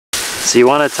So you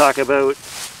want to talk about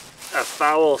a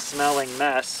foul smelling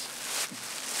mess.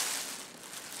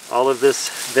 All of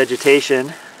this vegetation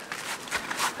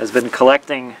has been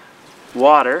collecting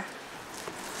water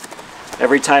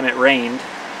every time it rained,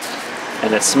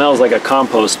 and it smells like a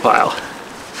compost pile.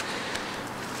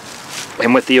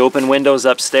 And with the open windows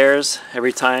upstairs,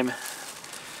 every time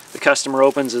the customer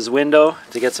opens his window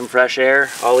to get some fresh air,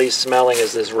 all he's smelling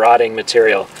is this rotting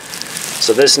material.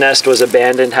 So this nest was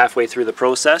abandoned halfway through the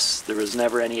process. There was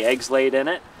never any eggs laid in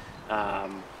it,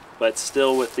 but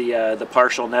still with the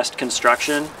partial nest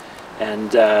construction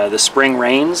and the spring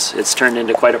rains, it's turned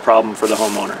into quite a problem for the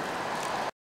homeowner.